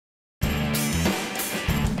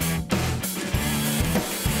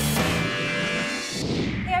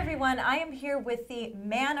everyone. I am here with the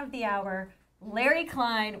man of the hour, Larry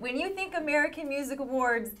Klein. When you think American Music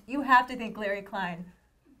Awards, you have to think Larry Klein.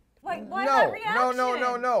 Why that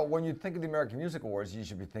reaction? No. When you think of the American Music Awards, you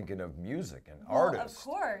should be thinking of music and artists. Of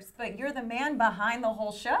course, but you're the man behind the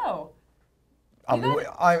whole show.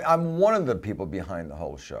 I'm one of the people behind the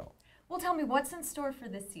whole show. Well, tell me, what's in store for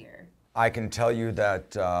this year? I can tell you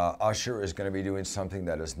that Usher is going to be doing something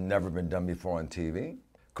that has never been done before on TV.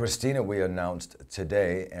 Christina, we announced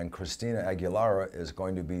today, and Christina Aguilera is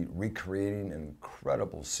going to be recreating an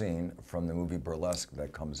incredible scene from the movie Burlesque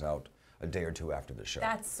that comes out a day or two after the show.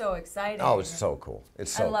 That's so exciting. Oh, it's so cool.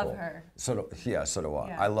 It's so cool. I love her. So do I.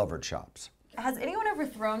 Yeah. I love her chops. Has anyone ever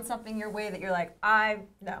thrown something your way that you're like,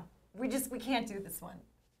 no, we can't do this one?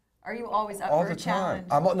 Are you always up for a challenge?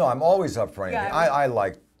 I'm always up for anything.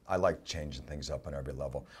 Yeah, I like changing things up on every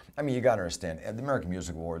level. I mean, you got to understand, at the American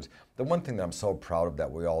Music Awards, the one thing that I'm so proud of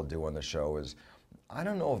that we all do on the show is, I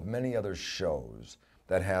don't know of many other shows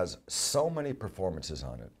that has so many performances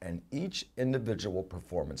on it, and each individual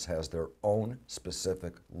performance has their own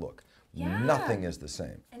specific look. Yeah. Nothing is the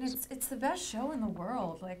same. And it's the best show in the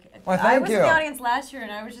world. Like, well, I was in the audience last year,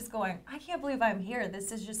 and I was just going, I can't believe I'm here.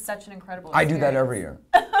 This is just such an incredible experience. I do that every year.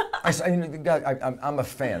 I'm a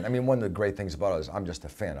fan. I mean, one of the great things about it is I'm just a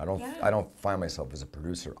fan. I don't find myself as a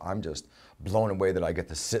producer. I'm just blown away that I get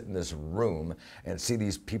to sit in this room and see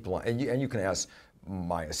these people. And you can ask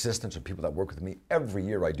my assistants or people that work with me. Every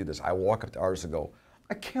year I do this. I walk up to artists and go,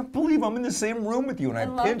 I can't believe I'm in the same room with you, and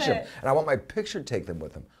I pinch them, and I want my picture taken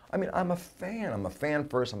with them. I mean, I'm a fan. I'm a fan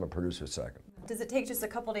first. I'm a producer second. Does it take just a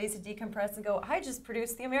couple days to decompress and go, I just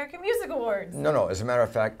produced the American Music Awards? No. As a matter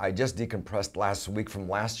of fact, I just decompressed last week from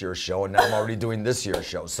last year's show, and now I'm already doing this year's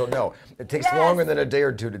show. So no, it takes longer than a day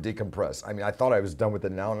or two to decompress. I mean, I thought I was done with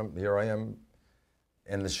it now, and here I am.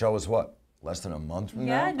 And the show is what? Less than a month from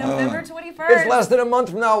now? Yeah, November 21st. It's less than a month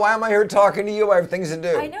from now. Why am I here talking to you? I have things to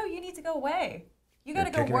do. I know, you need to go away. You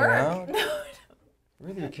gotta go work. Me out?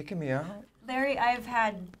 Really, you're kicking me out? Larry, I've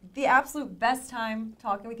had the absolute best time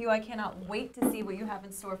talking with you. I cannot wait to see what you have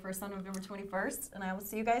in store for us on November 21st, and I will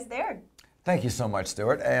see you guys there. Thank you so much,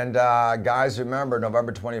 Stuart. And guys, remember,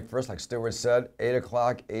 November 21st, like Stuart said, 8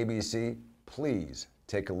 o'clock, ABC. Please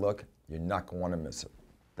take a look. You're not going to want to miss it.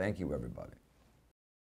 Thank you, everybody.